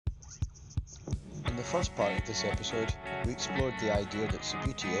In the first part of this episode, we explored the idea that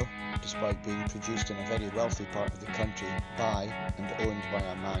Subbuteo, despite being produced in a very wealthy part of the country by and owned by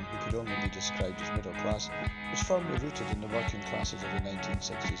a man who could only be described as middle class, was firmly rooted in the working classes of the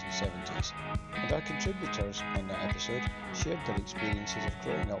 1960s and 70s. And our contributors on that episode shared their experiences of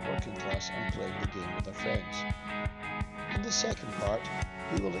growing up working class and playing the game with their friends. In the second part,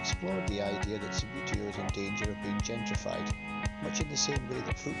 we will explore the idea that Subbuteo is in danger of being gentrified, much in the same way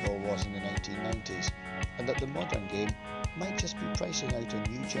that football was in the 1990s, and that the modern game might just be pricing out a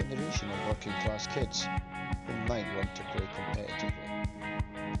new generation of working class kids who might want to play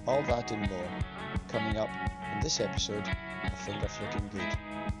competitively. All that and more, coming up in this episode of Finger Flicking Good.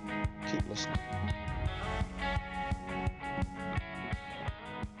 Keep listening.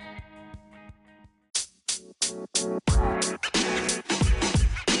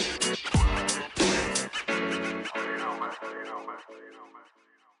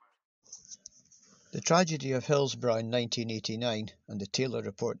 The tragedy of Hillsborough in 1989 and the Taylor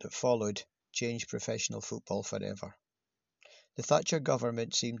report that followed changed professional football forever. The Thatcher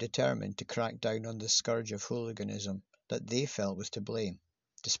government seemed determined to crack down on the scourge of hooliganism that they felt was to blame,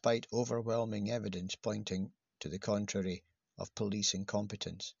 despite overwhelming evidence pointing to the contrary of police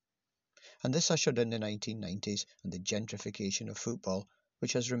incompetence. And this ushered in the 1990s and the gentrification of football,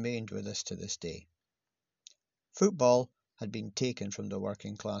 which has remained with us to this day. Football had been taken from the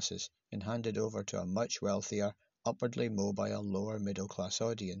working classes and handed over to a much wealthier, upwardly mobile lower middle class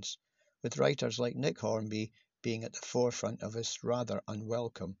audience, with writers like Nick Hornby being at the forefront of this rather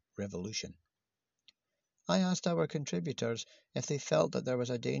unwelcome revolution. I asked our contributors if they felt that there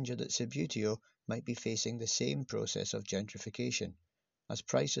was a danger that Subbuteo might be facing the same process of gentrification, as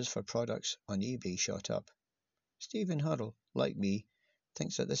prices for products on eBay shot up. Stephen Hurrell, like me,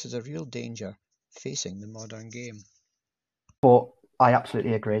 thinks that this is a real danger facing the modern game. But I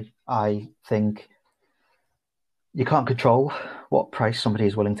absolutely agree. I think you can't control what price somebody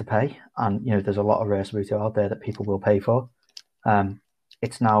is willing to pay. And, there's a lot of rare Subbuteo out there that people will pay for.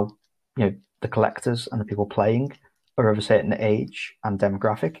 It's now, the collectors and the people playing are of a certain age and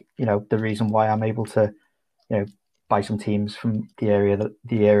demographic. The reason why I'm able to, buy some teams from the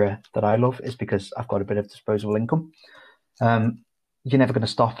era that I love is because I've got a bit of disposable income. You're never going to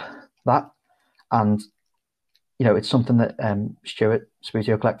stop that. And it's something that Stuart,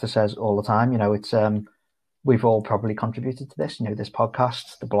 Subbuteo Collector, says all the time. It's we've all probably contributed to this. This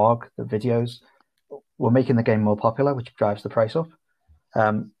podcast, the blog, the videos. We're making the game more popular, which drives the price up.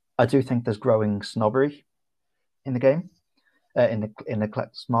 I do think there's growing snobbery in the game, in the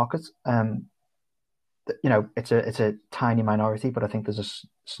collector's market. It's a tiny minority, but I think there's a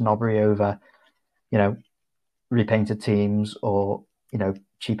snobbery over, repainted teams or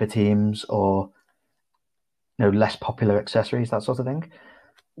cheaper teams or less popular accessories, that sort of thing.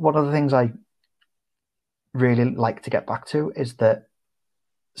 One of the things I really like to get back to is that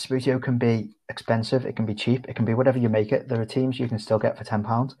Subbuteo can be expensive, it can be cheap, it can be whatever you make it. There are teams you can still get for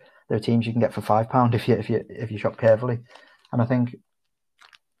 £10. There are teams you can get for £5 if you shop carefully. And I think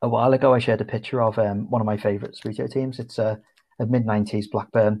a while ago I shared a picture of one of my favourite Subbuteo teams. It's a mid-90s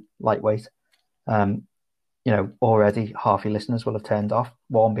Blackburn lightweight. Already half your listeners will have turned off.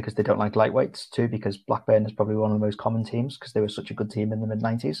 One, because they don't like lightweights. Two, because Blackburn is probably one of the most common teams because they were such a good team in the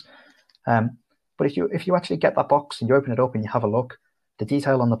mid-90s. But if you actually get that box and you open it up and you have a look, the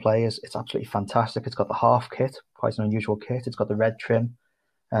detail on the players, it's absolutely fantastic. It's got the half kit, quite an unusual kit. It's got the red trim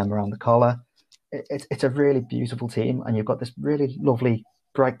around the collar. It's a really beautiful team, and you've got this really lovely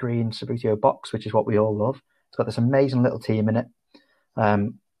bright green Subbuteo box, which is what we all love. It's got this amazing little team in it.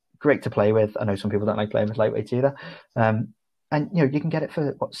 Great to play with. I know some people don't like playing with lightweights either. And you can get it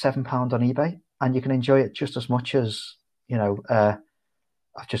for £7 on eBay, and you can enjoy it just as much as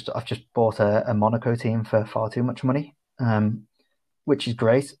I've just bought a Monaco team for far too much money, which is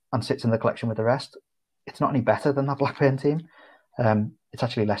great and sits in the collection with the rest. It's not any better than that Blackburn team. It's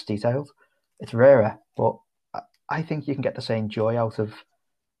actually less detailed. It's rarer, but I think you can get the same joy out of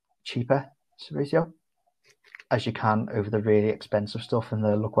cheaper Subbuteo as you can over the really expensive stuff. And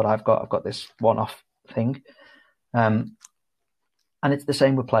look what I've got. I've got this one-off thing. And it's the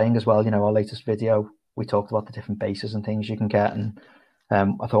same with playing as well. Our latest video, we talked about the different bases and things you can get. And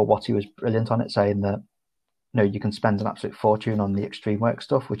I thought Watty was brilliant on it, saying that, you can spend an absolute fortune on the extreme work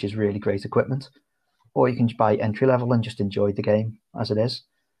stuff, which is really great equipment, or you can buy entry level and just enjoy the game as it is.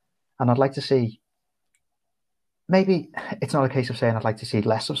 And I'd like to see, maybe it's not a case of saying I'd like to see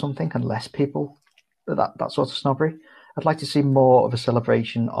less of something and less people, that sort of snobbery. I'd like to see more of a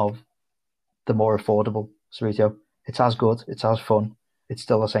celebration of the more affordable Subbuteo. It's as good, it's as fun, it's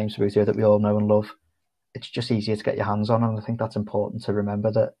still the same Subbuteo that we all know and love. It's just easier to get your hands on, and I think that's important to remember,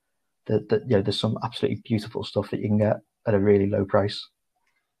 that there's some absolutely beautiful stuff that you can get at a really low price.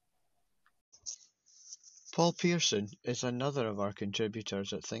 Paul Pearson is another of our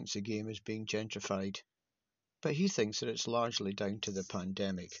contributors that thinks the game is being gentrified, but he thinks that it's largely down to the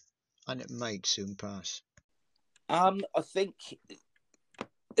pandemic, and it might soon pass. I think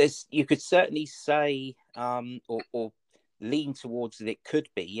you could certainly say, or lean towards that it could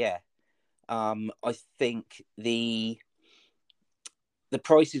be, yeah. I think the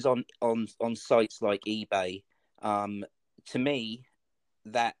prices on sites like eBay, to me,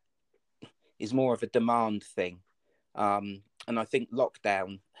 that is more of a demand thing. And I think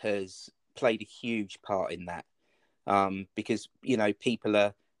lockdown has played a huge part in that, because, people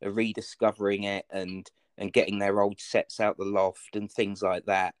are rediscovering it and getting their old sets out the loft and things like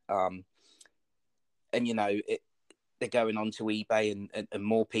that. And, they're going onto eBay and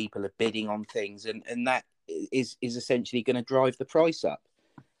more people are bidding on things. And that is essentially going to drive the price up.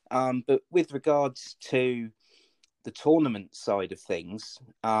 But with regards to the tournament side of things,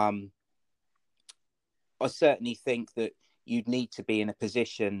 I certainly think that you'd need to be in a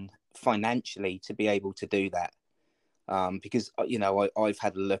position financially to be able to do that. Because, I've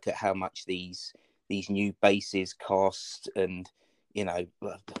had a look at how much these new bases cost, and,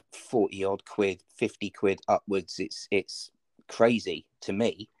 40 odd quid, 50 quid upwards. It's crazy to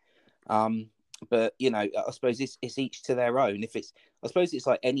me. But, I suppose it's each to their own. I suppose it's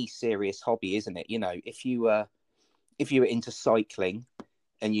like any serious hobby, isn't it? If you were into cycling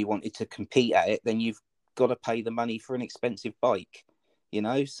and you wanted to compete at it, then you've got to pay the money for an expensive bike,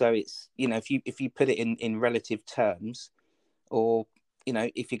 so it's, if you put it in relative terms, or,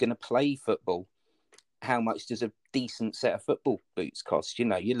 if you're going to play football, how much does a decent set of football boots cost?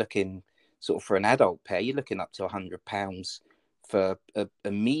 You're looking sort of, for an adult pair, you're looking up to £100 for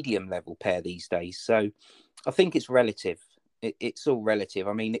a medium level pair these days. So I think it's relative. It's all relative.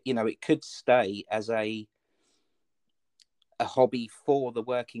 I mean, it could stay as a hobby for the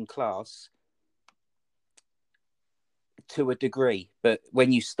working class to a degree, but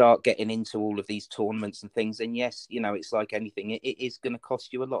when you start getting into all of these tournaments and things, then yes, it's like anything, it is going to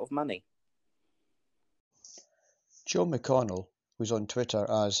cost you a lot of money. Joe McConnell, who's on Twitter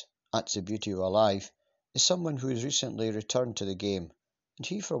as @SubbutioAlive, is someone who has recently returned to the game, and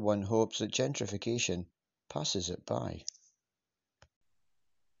he for one hopes that gentrification passes it by.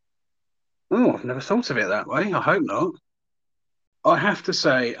 Oh, I've never thought of it that way. I hope not. I have to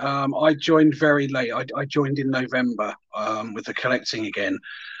say, I joined very late. I joined in November with the collecting again.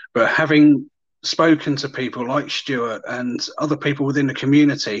 But having spoken to people like Stuart and other people within the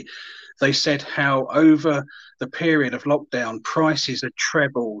community, they said how over the period of lockdown, prices had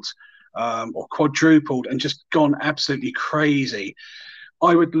trebled or quadrupled and just gone absolutely crazy.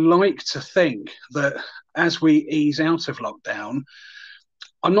 I would like to think that as we ease out of lockdown,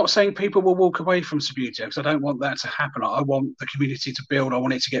 I'm not saying people will walk away from Subbuteo, because I don't want that to happen. I want the community to build. I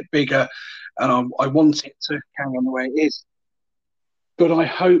want it to get bigger, and I want it to carry on the way it is. But I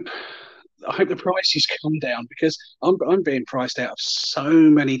hope the prices come down, because I'm being priced out of so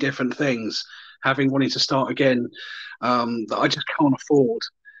many different things, having wanted to start again, that I just can't afford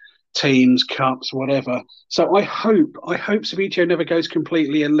teams, cups, whatever. So I hope Subbuteo never goes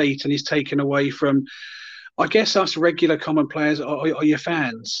completely elite and is taken away from, I guess, us regular common players are your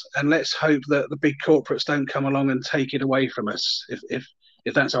fans, and let's hope that the big corporates don't come along and take it away from us, if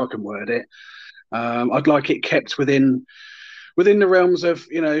that's how I can word it. I'd like it kept within the realms of,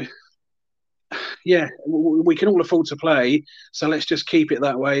 yeah, we can all afford to play, so let's just keep it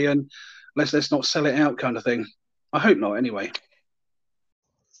that way, and let's not sell it out, kind of thing. I hope not, anyway.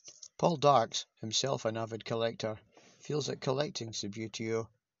 Paul Darks, himself an avid collector, feels that collecting Subbuteo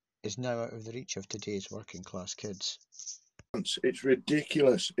is now out of the reach of today's working class kids. It's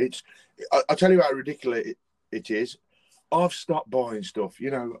ridiculous. I tell you how ridiculous it is. I've stopped buying stuff.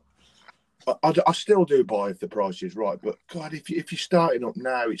 I still do buy if the price is right, but God, if you're starting up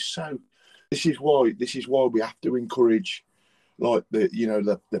now, it's so. This is why we have to encourage, like,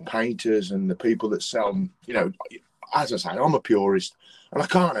 the painters and the people that sell. As I say, I'm a purist and I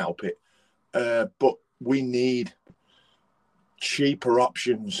can't help it, but we need cheaper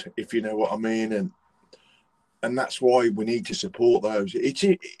options, if you know what I mean, and that's why we need to support those.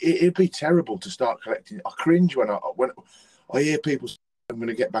 It'd be terrible to start collecting. I cringe when I hear people say, I'm going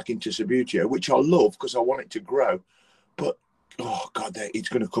to get back into Subbuteo, which I love because I want it to grow, but oh God, it's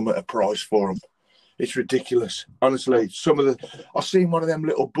going to come at a price for them. It's ridiculous, honestly. I seen one of them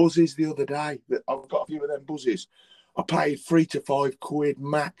little buzzes the other day. That I've got a few of them buzzes. I paid £3 to £5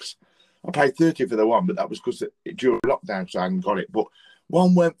 max. I paid 30 for the one, but that was because during lockdown, so I hadn't got it. But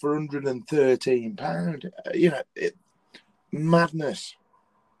one went for £113. Madness.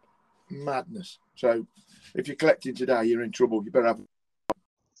 madness. So if you're collecting today, you're in trouble. You better have.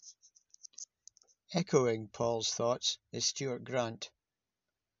 Echoing Paul's thoughts is Stuart Grant,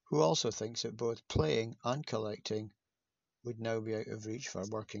 who also thinks that both playing and collecting would now be out of reach for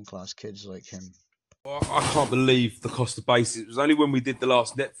working class kids like him. I can't believe the cost of bases. It was only when we did the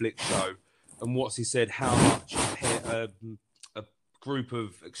last Netflix show and Watsy said how much a group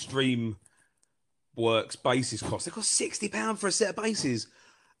of extreme works bases cost. They cost £60 for a set of bases.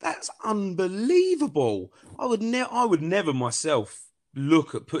 That's unbelievable. I would never myself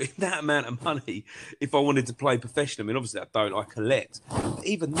look at putting that amount of money if I wanted to play professionally. I mean, obviously I don't, I collect. But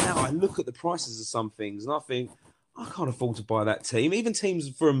even now, I look at the prices of some things and I think, I can't afford to buy that team. Even teams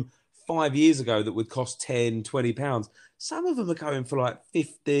from 5 years ago that would cost 10, 20 pounds, some of them are going for like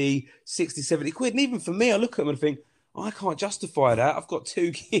 50, 60, 70 quid. And even for me, I look at them and think, I can't justify that. I've got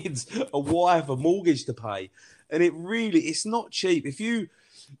 2 kids, a wife, a mortgage to pay. And it's not cheap. If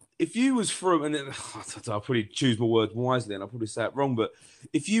you was from, and I'll probably choose my words wisely and I'll probably say it wrong, but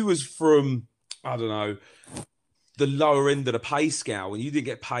if you was from, I don't know, the lower end of the pay scale and you didn't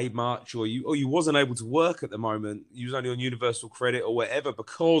get paid much or you wasn't able to work at the moment, you was only on universal credit or whatever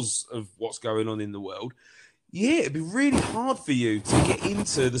because of what's going on in the world, it'd be really hard for you to get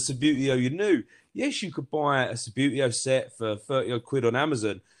into the Subbuteo you knew. Yes, you could buy a Subbuteo set for 30 odd quid on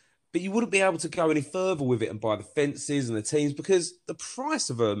Amazon, but you wouldn't be able to go any further with it and buy the fences and the teams because the price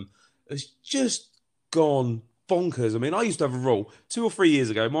of them has just gone bonkers. I mean, I used to have a rule 2 or 3 years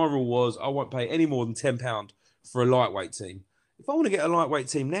ago. My rule was I won't pay any more than £10 for a lightweight team. If I want to get a lightweight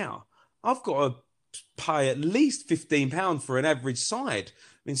team now, I've got to pay at least £15 for an average side.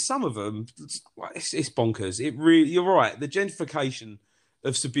 I mean, some of them, it's bonkers. You're right. The gentrification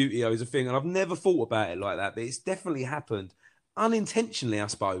of Subbuteo is a thing, and I've never thought about it like that, but it's definitely happened. Unintentionally, I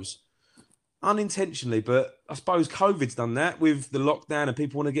suppose. Unintentionally, but I suppose COVID's done that with the lockdown and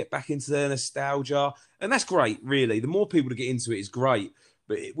people want to get back into their nostalgia. And that's great, really. The more people to get into it is great.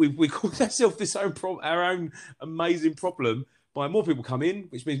 But we caused ourselves our own amazing problem by more people come in,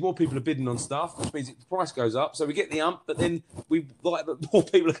 which means more people are bidding on stuff, which means the price goes up. So we get the ump, but then we like that more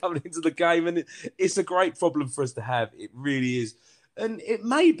people are coming into the game. And it's a great problem for us to have. It really is. And it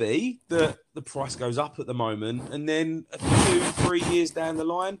may be that the price goes up at the moment and then 2-3 years down the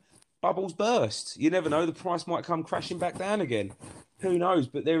line, bubbles burst. You never know. The price might come crashing back down again. Who knows?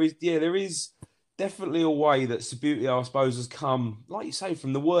 But there is definitely a way that Subbuteo, I suppose, has come, like you say,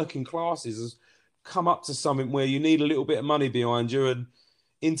 from the working classes, has come up to something where you need a little bit of money behind you and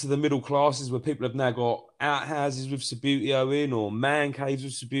into the middle classes where people have now got outhouses with Subbuteo in or man caves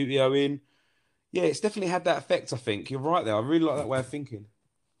with Subbuteo in. Yeah, it's definitely had that effect, I think. You're right there. I really like that way of thinking.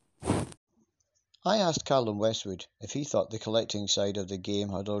 I asked Callum Westwood if he thought the collecting side of the game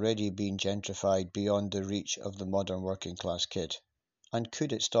had already been gentrified beyond the reach of the modern working class kid, and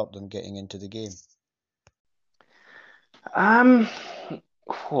could it stop them getting into the game?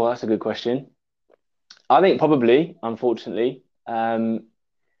 That's a good question. I think probably, unfortunately. The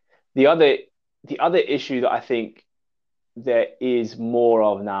other issue that I think there is more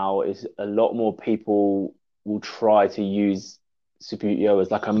of now is a lot more people will try to use Subbuteo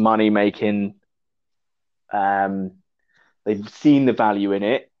as like a money making. They've seen the value in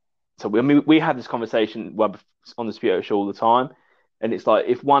it. So we had this conversation on the Subbuteo show all the time, and it's like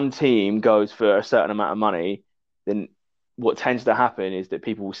if one team goes for a certain amount of money, then what tends to happen is that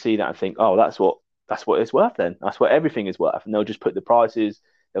people will see that and think, oh, that's what it's worth then. That's what everything is worth. And they'll just put the prices,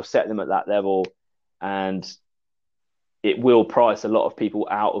 they'll set them at that level, and it will price a lot of people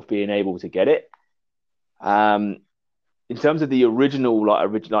out of being able to get it. In terms of the original,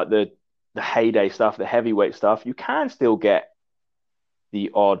 the heyday stuff, the heavyweight stuff, you can still get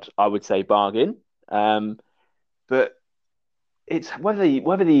the odd, I would say, bargain. But it's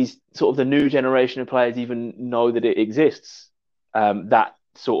whether these sort of the new generation of players even know that it exists, that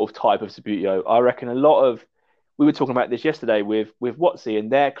sort of type of Subbuteo. I reckon we were talking about this yesterday with Watsy,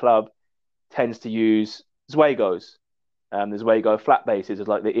 and their club tends to use Zwagos. The Zwago flat bases as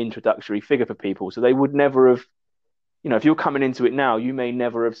like the introductory figure for people. So they would never have, if you're coming into it now, you may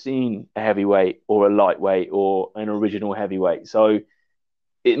never have seen a heavyweight or a lightweight or an original heavyweight. So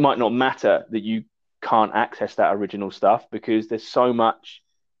it might not matter that you can't access that original stuff because there's so much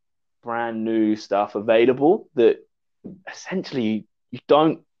brand new stuff available that essentially you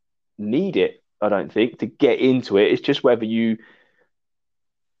don't need it, I don't think, to get into it. It's just whether you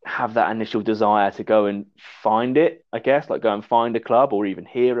have that initial desire to go and find it, I guess, like go and find a club or even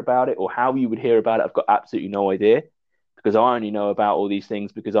hear about it, or how you would hear about it. I've got absolutely no idea because I only know about all these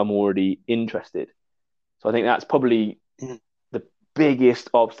things because I'm already interested. So I think that's probably the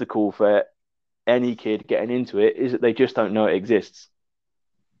biggest obstacle for any kid getting into it, is that they just don't know it exists.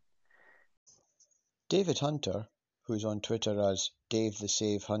 David Hunter, who's on Twitter as Dave the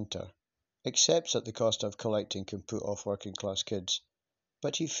Save Hunter, accepts that the cost of collecting can put off working class kids,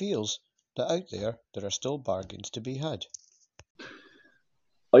 but he feels that out there are still bargains to be had.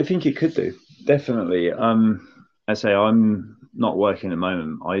 I think it could do, definitely. I say I'm not working at the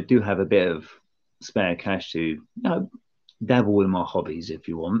moment. I do have a bit of spare cash to dabble in my hobbies if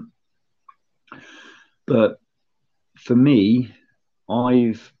you want. But for me,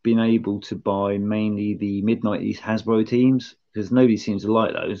 I've been able to buy mainly the mid-90s Hasbro teams because nobody seems to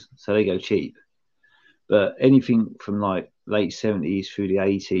like those, so they go cheap. But anything from like late 70s through the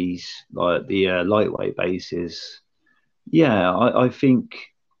 80s, like the lightweight bases, yeah, I think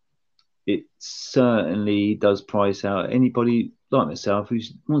it certainly does price out anybody like myself who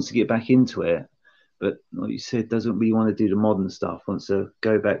wants to get back into it, but like you said, doesn't really want to do the modern stuff, wants to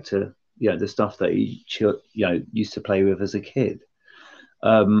go back to the stuff that he used to play with as a kid.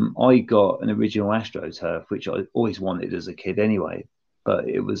 I got an original AstroTurf, which I always wanted as a kid anyway, but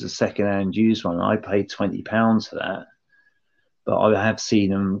it was a second-hand used one. I paid £20 for that, but I have seen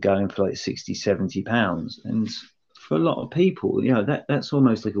them going for like £60, £70, and for a lot of people, that's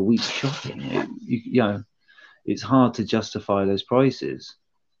almost like a week's shopping. It's hard to justify those prices.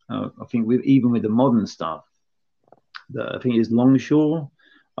 I think even with the modern stuff, I think is Longshore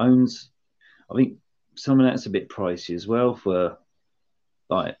owns. I think some of that's a bit pricey as well for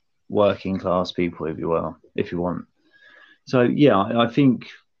like working class people, if you want. So yeah, I think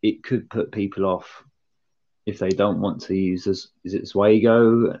it could put people off if they don't want to use is it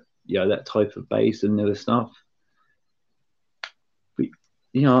Swago, that type of base and newer stuff. But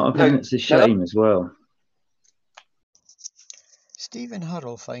I think it's a shame as well. Stephen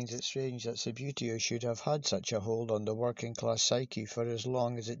Hurrell finds it strange that Subbuteo should have had such a hold on the working class psyche for as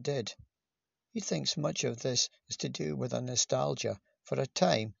long as it did. He thinks much of this is to do with a nostalgia for a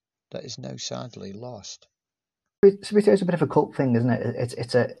time that is now sadly lost. Subbuteo is a bit of a cult thing, isn't it?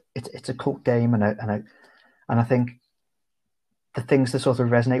 It's a cult game, and I think the things that sort of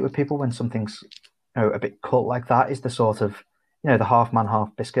resonate with people when something's a bit cult like that is the sort of the half man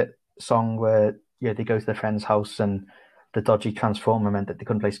half biscuit song where they go to their friend's house and the dodgy transformer meant that they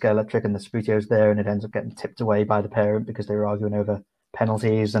couldn't play Scalextric and the Subbuteo's there and it ends up getting tipped away by the parent because they were arguing over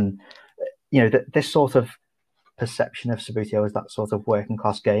penalties, and this sort of perception of Subbuteo as that sort of working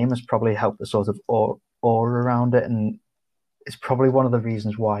class game has probably helped the sort of aura around it, and it's probably one of the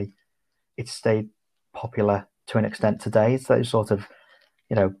reasons why it's stayed popular to an extent today. It's those sort of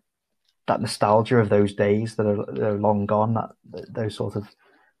that nostalgia of those days that are long gone, those sort of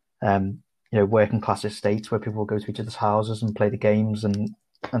working class estates where people go to each other's houses and play the games and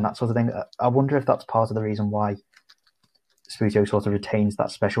that sort of thing. I wonder if that's part of the reason why Subbuteo sort of retains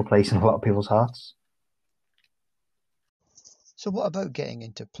that special place in a lot of people's hearts. So what about getting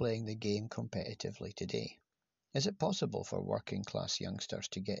into playing the game competitively today? Is it possible for working class youngsters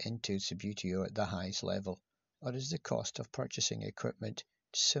to get into Subbuteo at the highest level, or is the cost of purchasing equipment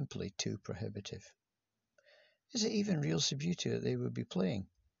simply too prohibitive? Is it even real Subbuteo that they would be playing?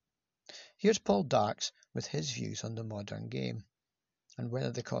 Here's Paul Darks with his views on the modern game, and whether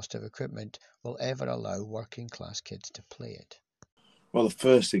the cost of equipment will ever allow working class kids to play it. Well, the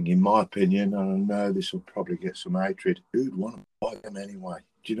first thing, in my opinion, and I know this will probably get some hatred, who'd want to buy them anyway?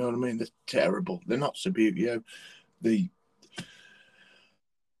 Do you know what I mean? They're terrible. They're not Subbuteo. The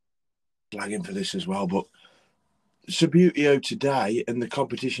flagging for this as well, but Subbuteo today and the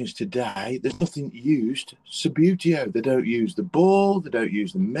competitions today, there's nothing used Subbuteo. They don't use the ball, they don't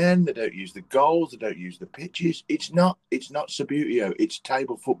use the men, they don't use the goals, they don't use the pitches. It's not Subbuteo, it's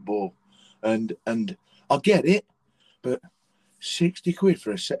table football. And I get it, but 60 quid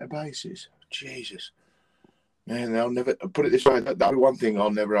for a set of bases. Jesus. Man, I'll never put it this way, that'll be one thing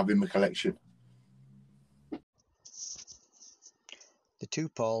I'll never have in my collection. The two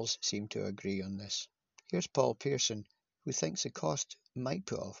Pauls seem to agree on this. Here's Paul Pearson, who thinks the cost might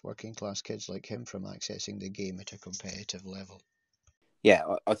put off working class kids like him from accessing the game at a competitive level. Yeah,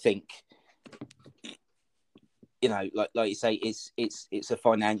 I think like you say, it's a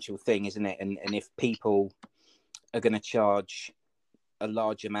financial thing, isn't it? And if people are going to charge a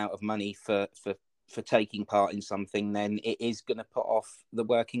large amount of money for taking part in something, then it is going to put off the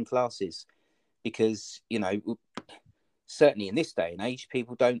working classes, because certainly in this day and age,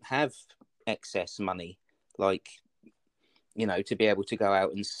 people don't have excess money, to be able to go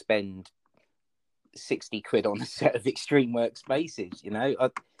out and spend 60 quid on a set of Extreme Works bases.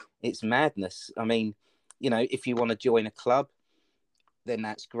 It's madness. I mean, if you want to join a club, then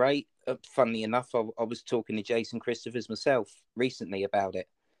that's great. Funnily enough, I was talking to Jason Christophers myself recently about it,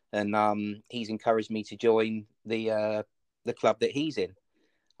 and he's encouraged me to join the club that he's in.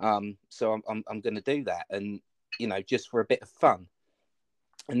 So I'm going to do that, and just for a bit of fun,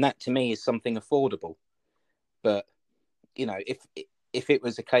 and that to me is something affordable. But if it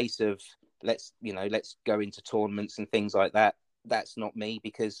was a case of let's go into tournaments and things like that, that's not me,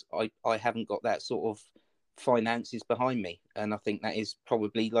 because I haven't got that sort of finances behind me, and I think that is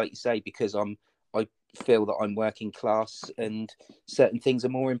probably, like you say, because I feel that I'm working class and certain things are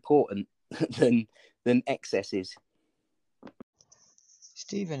more important than excesses.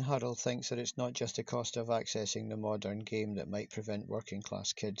 Stephen Hurrell thinks that it's not just the cost of accessing the modern game that might prevent working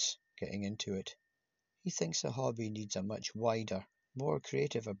class kids getting into it. He thinks the hobby needs a much wider, more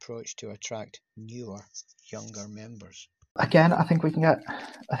creative approach to attract newer, younger members. Again, I think we can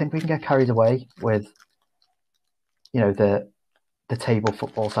get carried away with, the table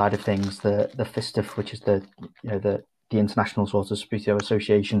football side of things, the FISTIF, which is the international sort of Subbuteo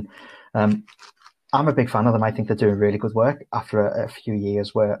association. I'm a big fan of them. I think they're doing really good work after a few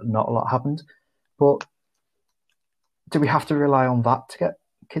years where not a lot happened. But do we have to rely on that to get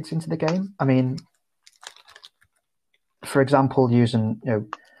kids into the game? I mean, for example, using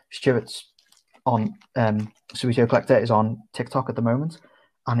Stuart's on Subbuteo Collector is on TikTok at the moment,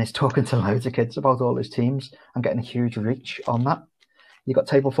 and is talking to loads of kids about all his teams and getting a huge reach on that. You got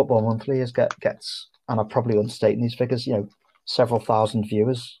Table Football Monthly gets, and I'm probably understating these figures, several thousand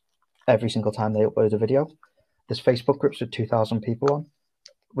viewers every single time they upload a video. There's Facebook groups with 2,000 people on.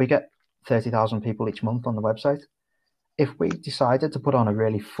 We get 30,000 people each month on the website. If we decided to put on a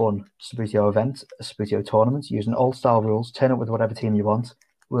really fun Subbuteo event, a Subbuteo tournament, using old style rules, turn up with whatever team you want,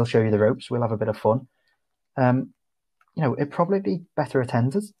 we'll show you the ropes, we'll have a bit of fun. It'd probably be better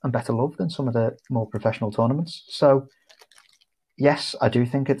attended and better loved than some of the more professional tournaments. So, yes, I do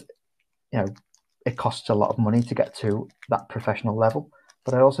think it costs a lot of money to get to that professional level,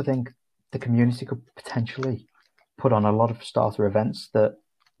 but I also think the community could potentially put on a lot of starter events that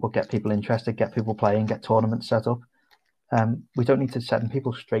will get people interested, get people playing, get tournaments set up. We don't need to send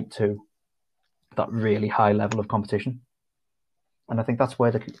people straight to that really high level of competition. And I think that's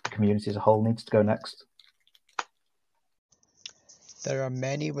where the community as a whole needs to go next. There are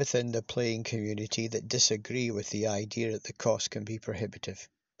many within the playing community that disagree with the idea that the cost can be prohibitive.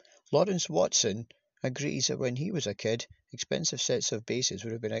 Lawrence Watson agrees that when he was a kid, expensive sets of bases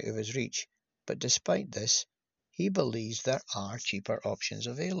would have been out of his reach, but despite this, he believes there are cheaper options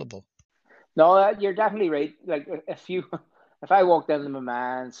available. No, you're definitely right. Like if I walked into my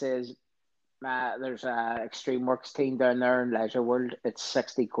man and says, there's a Extreme Works team down there in Leisure World, it's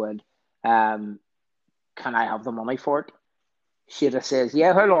 60 quid. Can I have the money for it? She'd have says,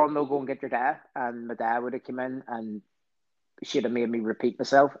 yeah, how long? No, go and get your dad. And my dad would have come in and she'd have made me repeat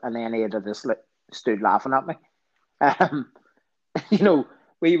myself, and then he'd have just stood laughing at me.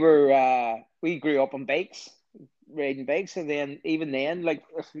 We grew up on bikes, riding bikes, and then even then, like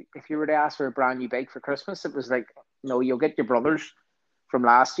if you were to ask for a brand new bike for Christmas, it was like, no, you'll get your brothers from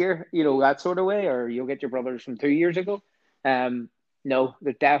last year, that sort of way, or you'll get your brothers from 2 years ago. No,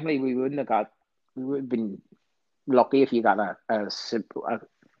 but definitely we would have been lucky if you got a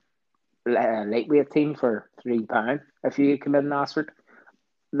lightweight team for £3 if you come in and asked for it,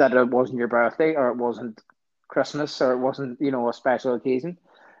 that it wasn't your birthday or it wasn't Christmas or it wasn't a special occasion.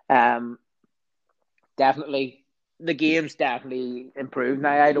 Definitely the game's definitely improved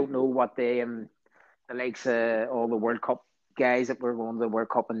now. I don't know what the likes of all the World Cup guys that were going to the World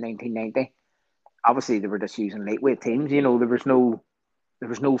Cup in 1990, obviously they were just using lightweight teams. There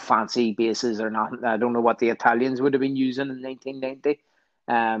was no fancy bases or nothing. I don't know what the Italians would have been using in 1990.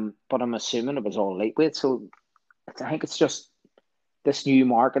 But I'm assuming it was all lightweight. So I think it's just this new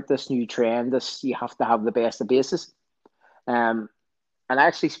market, this new trend, you have to have the best of bases. And I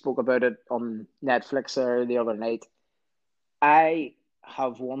actually spoke about it on Netflix the other night. I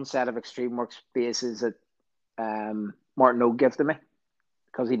have one set of Extreme Works bases that Martin O gifted me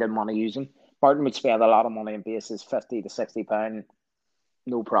because he didn't want to use them. Martin would spend a lot of money on bases, £50 to £60,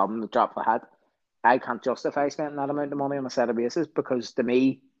 no problem, to drop the hat. I can't justify spending that amount of money on a set of bases because to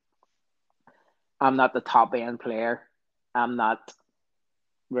me, I'm not the top end player. I'm not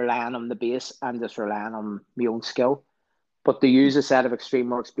relying on the base. I'm just relying on my own skill. But to use a set of Extreme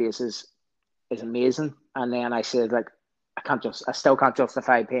Works bases is amazing. And then I said, I still can't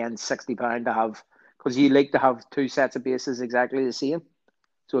justify paying £60 to have, because you like to have two sets of bases exactly the same.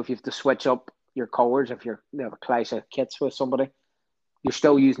 So if you have to switch up your colours, if you have a clash of kits with somebody, you're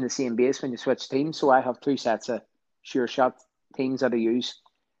still using the same base when you switch teams. So I have two sets of Sure Shot teams that I use.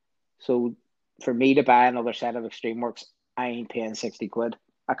 So for me to buy another set of Extreme Works, I ain't paying 60 quid.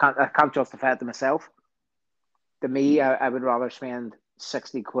 I can't justify it to myself. To me, I would rather spend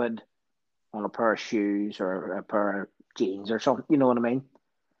 60 quid on a pair of shoes or a pair of jeans or something. You know what I mean?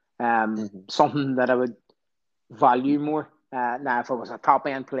 Something that I would value more. Now, if it was a top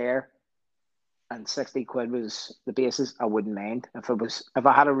end player and 60 quid was the basis, I wouldn't mind. If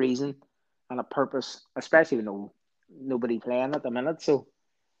I had a reason and a purpose, especially with nobody playing at the minute. So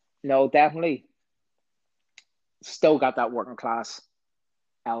no, definitely still got that working class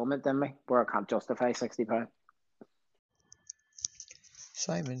element in me where I can't justify £60.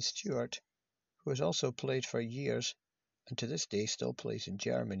 Simon Stewart, who has also played for years and to this day still plays in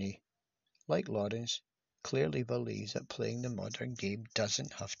Germany, like Lawrence, clearly believes that playing the modern game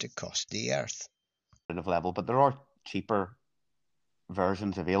doesn't have to cost the earth. Level, but there are cheaper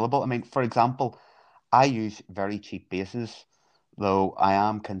versions available. I mean, for example, I use very cheap bases, though I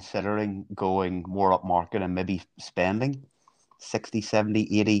am considering going more upmarket and maybe spending 60,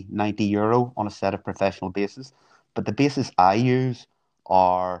 70, 80, 90 euro on a set of professional bases. But the bases I use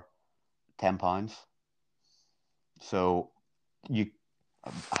are £10. So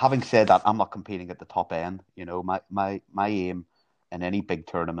having said that, I'm not competing at the top end. You know, my aim in any big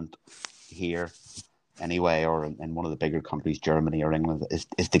tournament here anyway, or in one of the bigger countries, Germany or England,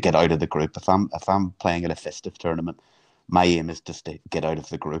 is to get out of the group. If I'm playing in a festive tournament, my aim is just to get out of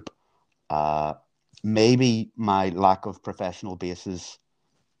the group. Maybe my lack of professional bases,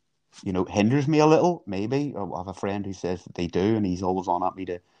 hinders me a little. Maybe I have a friend who says that they do, and he's always on at me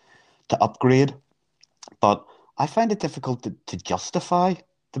to upgrade. But I find it difficult to justify,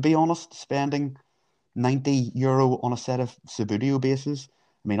 to be honest, spending €90 on a set of Subbuteo bases.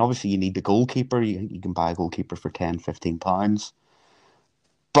 I mean, obviously you need the goalkeeper. You can buy a goalkeeper for £10, £15.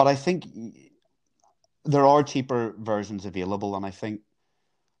 But I think there are cheaper versions available, and I think,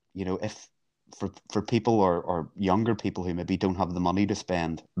 if for people or younger people who maybe don't have the money to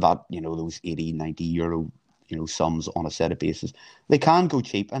spend that, those 80, €90, sums on a set of bases, they can go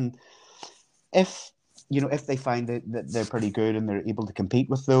cheap. And if they find that they're pretty good and they're able to compete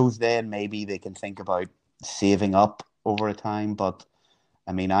with those, then maybe they can think about saving up over a time. But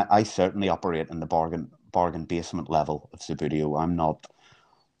I mean, I certainly operate in the bargain basement level of Subbuteo.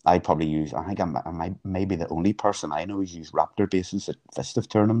 I think I'm maybe the only person I know who's used Raptor bases at festive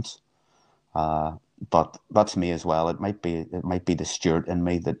tournaments. But that's me as well. It might be the Stuart in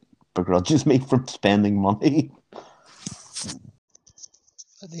me that begrudges me from spending money.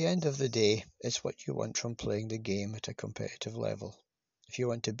 At the end of the day, it's what you want from playing the game at a competitive level. If you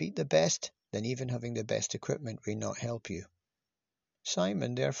want to beat the best, then even having the best equipment may not help you.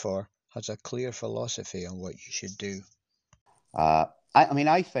 Simon, therefore, has a clear philosophy on what you should do.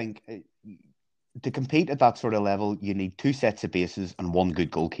 I think to compete at that sort of level, you need 2 sets of bases and 1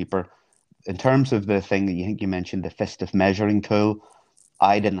 good goalkeeper. In terms of the thing that you mentioned, the festive measuring tool,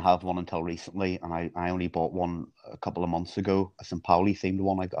 I didn't have one until recently, and I only bought one a couple of months ago, a St. Pauli themed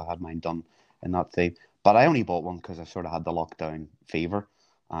one. I had mine done in that theme, but I only bought one because I sort of had the lockdown fever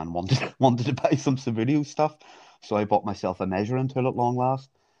and wanted to buy some Subbuteo stuff, so I bought myself a measuring tool at long last.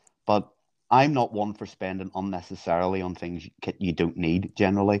 But I'm not one for spending unnecessarily on things you don't need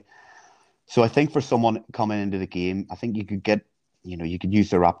generally. So I think for someone coming into the game, I think you could get, you could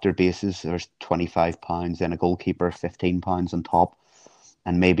use the Raptor bases. There's £25, then a goalkeeper, £15 on top.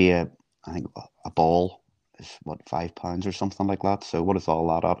 And maybe I think a ball is what, £5 or something like that. So what does all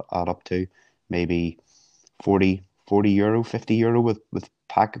that add up to? Maybe €40, €50 with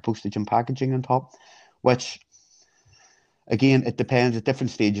postage and packaging on top. Which, again, it depends. At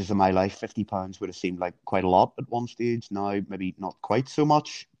different stages of my life, £50 would have seemed like quite a lot at one stage. Now maybe not quite so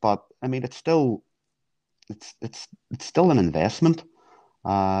much. But I mean, it's still an investment.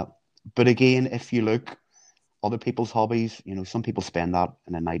 But again, if you look other people's hobbies, some people spend that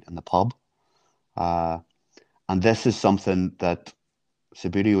in a night in the pub. And this is something that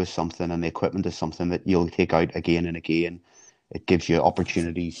Subbuteo is something, and the equipment is something that you'll take out again and again. It gives you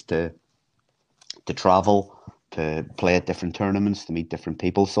opportunities to travel, to play at different tournaments, to meet different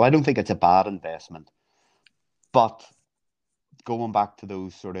people. So I don't think it's a bad investment. But going back to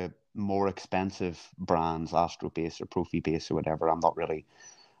those sort of more expensive brands, Astrobase or Profibase or whatever, I'm not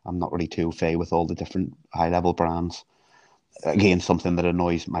really too au fait with all the different high-level brands. Again, something that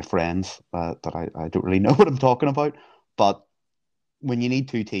annoys my friends, that I don't really know what I'm talking about. But when you need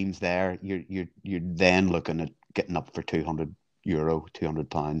 2 teams there, you're then looking at getting up for €200,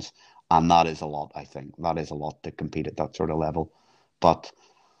 £200, and that is a lot. I think that is a lot to compete at that sort of level. But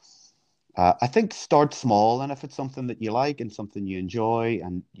I think start small, and if it's something that you like and something you enjoy,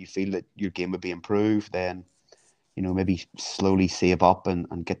 and you feel that your game would be improved, then maybe slowly save up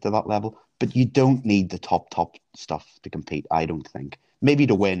and get to that level. But you don't need the top stuff to compete, I don't think. Maybe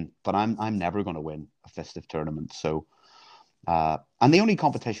to win, but I'm never going to win a festive tournament. So, and the only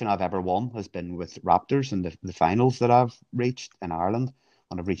competition I've ever won has been with Raptors in the finals that I've reached in Ireland,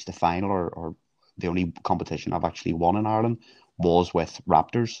 and I've reached the final, or the only competition I've actually won in Ireland was with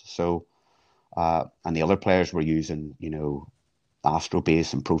Raptors. So, and the other players were using, Astro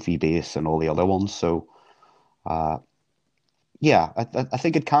Base and Profi Base and all the other ones. So, yeah, I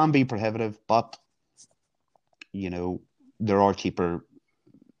think it can be prohibitive, but there are cheaper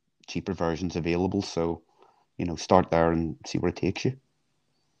versions available. So, start there and see where it takes you.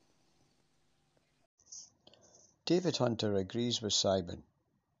 David Hunter agrees with Simon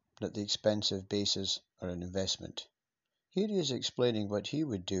that the expensive bases are an investment. Here he is explaining what he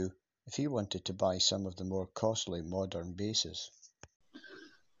would do if he wanted to buy some of the more costly modern bases.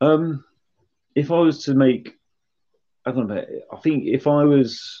 If I was to make, I don't know, I think if I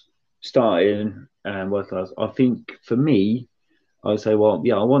was starting world class, I think for me, I'd say, well,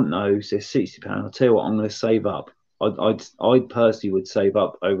 yeah, I want those. They're £60. I'll tell you what, I'm going to save up. I personally would save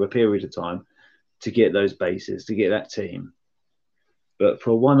up over a period of time to get those bases, to get that team. But for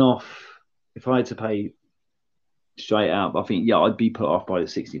a one-off, if I had to pay straight up, I think, yeah, I'd be put off by the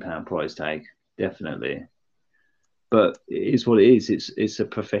 £60 price tag, definitely. But it is what it is. It's a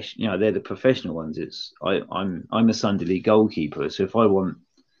profession. They're the professional ones. I'm a Sunday League goalkeeper, so if I want,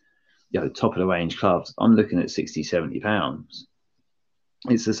 top of the range clubs, I'm looking at £60-70.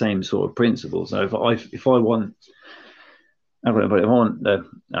 It's the same sort of principle. So if I want the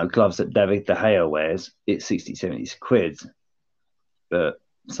gloves that David De Gea wears, it's 60-70 quid. But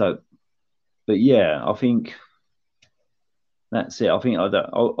yeah, I think that's it. I think I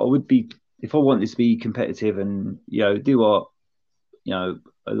would be, if I want this to be competitive and do what a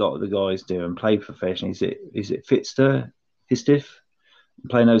lot of the guys do and play professionally. Is it Fitster, Histiff,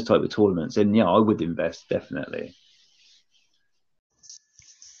 playing those type of tournaments? And I would invest, definitely.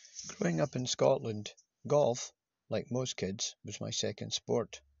 Growing up in Scotland, golf, like most kids, was my second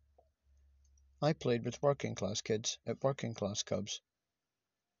sport. I played with working class kids at working class clubs.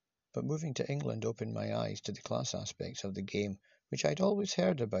 But moving to England opened my eyes to the class aspects of the game, which I'd always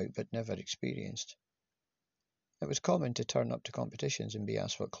heard about but never experienced. It was common to turn up to competitions and be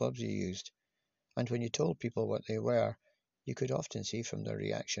asked what clubs you used, and when you told people what they were, you could often see from their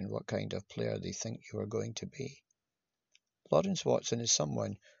reaction what kind of player they think you were going to be. Lawrence Watson is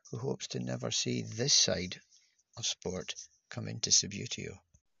someone who hopes to never see this side of sport come into Subbuteo.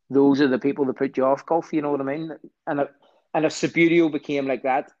 Those are the people that put you off golf, you know what I mean? And if Subbuteo became like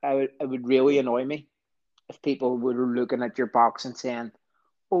that, it would really annoy me if people were looking at your box and saying,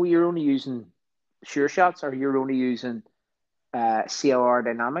 oh, you're only using Sure Shots, or you're only using CLR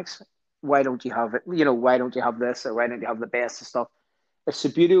Dynamics. Why don't you have it? Why don't you have this, or why don't you have the best of stuff? If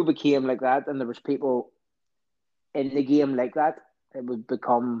Subbuteo became like that and there was people in the game like that, it would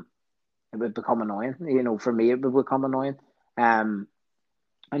become annoying. For me, it would become annoying. And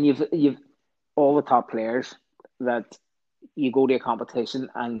you've all the top players that you go to a competition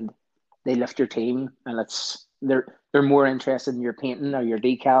and they lift your team, and they're more interested in your painting or your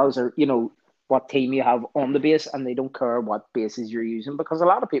decals or what team you have on the base, and they don't care what bases you're using, because a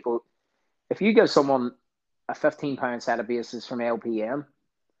lot of people, if you give someone a £15 set of bases from LPM,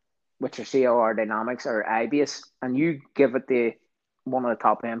 which are CLR Dynamics or iBase, and you give it to one of the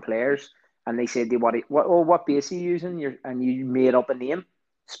top end players, and they say, what base are you using? And you made up a name,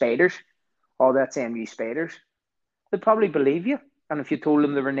 Spiders. Oh, that's MU Spiders. They'd probably believe you. And if you told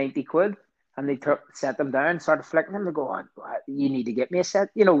them they were 90 quid and they set them down, started flicking them, they go, oh, you need to get me a set.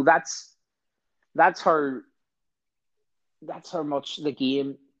 That's how much the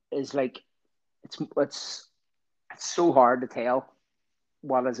game is like. It's so hard to tell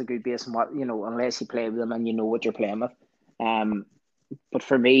what is a good base and what, unless you play with them and you know what you're playing with. But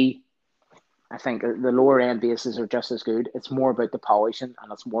for me, I think the lower end bases are just as good. It's more about the polishing,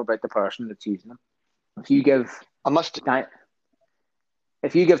 and it's more about the person that's using them. If you give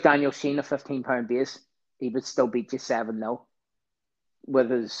Daniel Sheen a £15 base, he would still beat you 7-0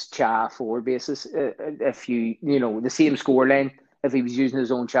 with his Cha 4 bases. If the same scoreline, if he was using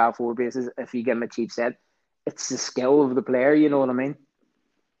his own Cha 4 bases, if you give him a cheap set, it's the skill of the player, you know what I mean?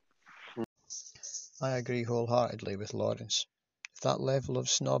 I agree wholeheartedly with Lawrence. If that level of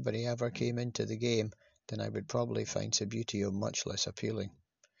snobbery ever came into the game, then I would probably find Subbuteo much less appealing.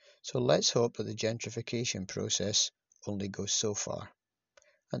 So let's hope that the gentrification process only goes so far.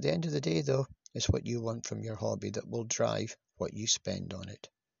 At the end of the day, though, it's what you want from your hobby that will drive what you spend on it.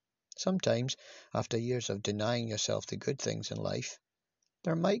 Sometimes, after years of denying yourself the good things in life,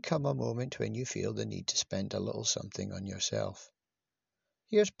 there might come a moment when you feel the need to spend a little something on yourself.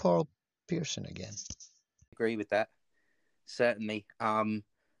 Here's Paul Pearson again. I agree with that. Certainly. I've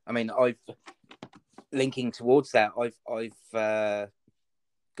linking towards that. I've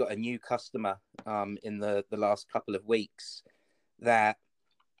got a new customer in the last couple of weeks that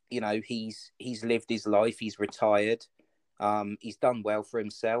you know, he's lived his life. He's retired. He's done well for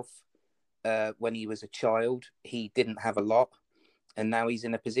himself. When he was a child, he didn't have a lot, and now he's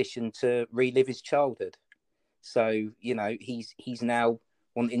in a position to relive his childhood. So, you know, he's now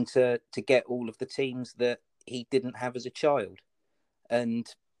wanting to get all of the teams that he didn't have as a child. And,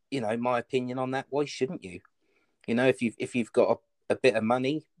 you know, my opinion on that, why shouldn't you? You know, if you've got a bit of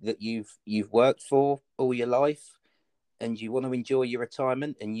money that you've worked for all your life, and you want to enjoy your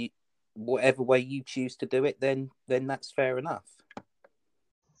retirement, and you whatever way you choose to do it, then that's fair enough.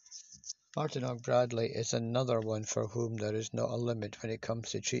 Martin O'Bradley is another one for whom there is not a limit when it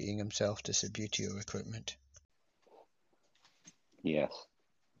comes to treating himself to Subbuteo equipment. Yes,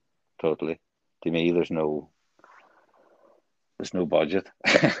 totally. To me, there's no budget.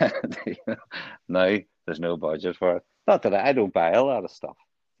 No, there's no budget for it. Not that I don't buy a lot of stuff.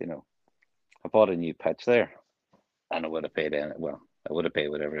 You know, I bought a new pitch there, and I would have paid I would have paid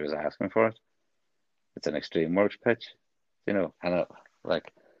whatever he was asking for it. It's an Extreme Works pitch, you know, and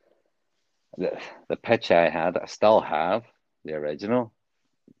the pitch I had, I still have the original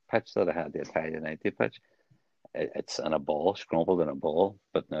pitch that I had, the Italian 90 pitch. It's in a ball, scrumpled in a ball.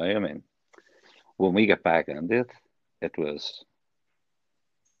 But now, I mean, when we get back into it, it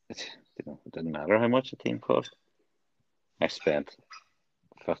didn't matter how much the team cost. I spent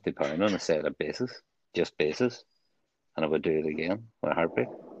 £50 on a set of bases, just bases, and I would do it again with a heartbeat.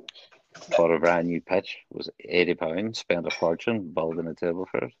 Bought a brand new pitch, was £80, spent a fortune building a table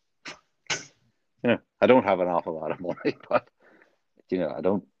for it. You know, I don't have an awful lot of money, but you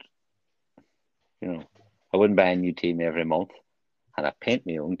know, I wouldn't buy a new team every month, and I paint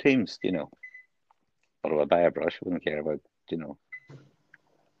my own teams, you know. But if I buy a brush, I wouldn't care about, you know.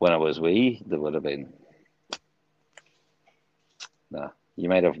 When I was wee, there would have been, you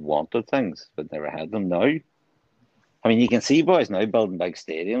might have wanted things, but never had them. Now, I mean, you can see boys now building big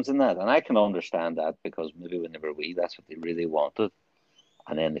stadiums and that, and I can understand that because maybe when they were wee, that's what they really wanted,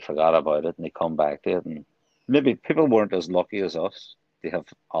 and then they forgot about it and they come back to it, and maybe people weren't as lucky as us. They have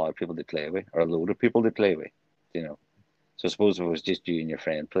other people to play with, or a load of people to play with, you know. So I suppose if it was just you and your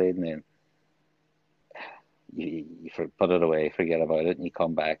friend played, and then you put it away, forget about it, and you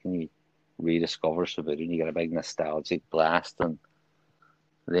come back and you rediscover Subbuteo, and you get a big nostalgic blast, and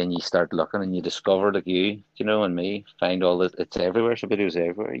then you start looking and you discover, like you know, and me, find all this. It's everywhere. Subbuteo's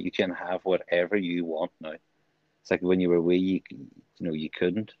everywhere. You can have whatever you want now. It's like when you were wee, you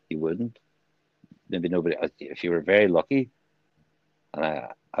couldn't, you wouldn't. Maybe nobody. If you were very lucky, and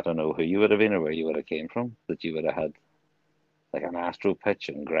I don't know who you would have been or where you would have came from, that you would have had like an Astro pitch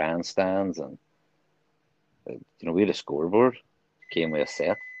and grandstands, and we had a scoreboard, came with a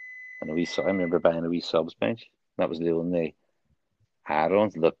set, and I remember buying a wee subs bench. That was the only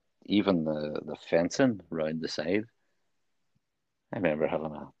add-ons. Look, even the fencing round the side. I remember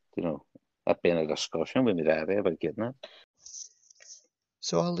having that being a discussion with my daddy about getting it.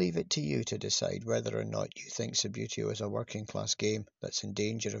 So I'll leave it to you to decide whether or not you think Subbuteo is a working class game that's in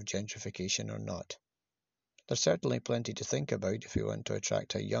danger of gentrification or not. There's certainly plenty to think about if you want to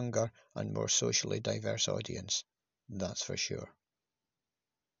attract a younger and more socially diverse audience, that's for sure.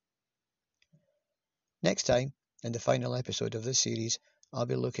 Next time, in the final episode of this series, I'll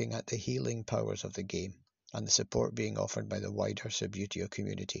be looking at the healing powers of the game and the support being offered by the wider Subbuteo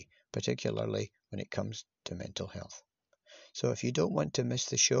community, particularly when it comes to mental health. So if you don't want to miss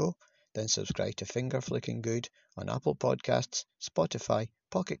the show, then subscribe to Finger Flicking Good on Apple Podcasts, Spotify,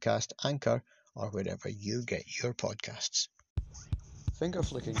 Pocket Cast, Anchor, or wherever you get your podcasts. Finger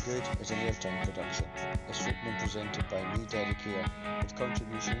Flicking Good is an Airtime production. It's written and presented by me, Derek Keir, with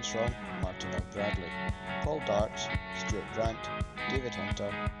contributions from Martin O'Bradley, Paul Darts, Stuart Grant, David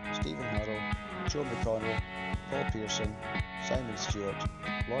Hunter, Stephen Hurrell, Joe McConnell, Paul Pearson, Simon Stewart,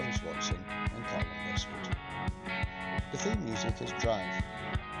 Lawrence Watson, and Callum Westwood. The theme music is Drive.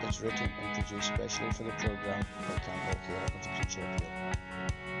 It's written and produced specially for the programme by Campbell Care of the Creature Appeal.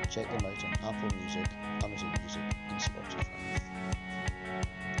 Check them out on Apple Music, Amazon Music, and Spotify.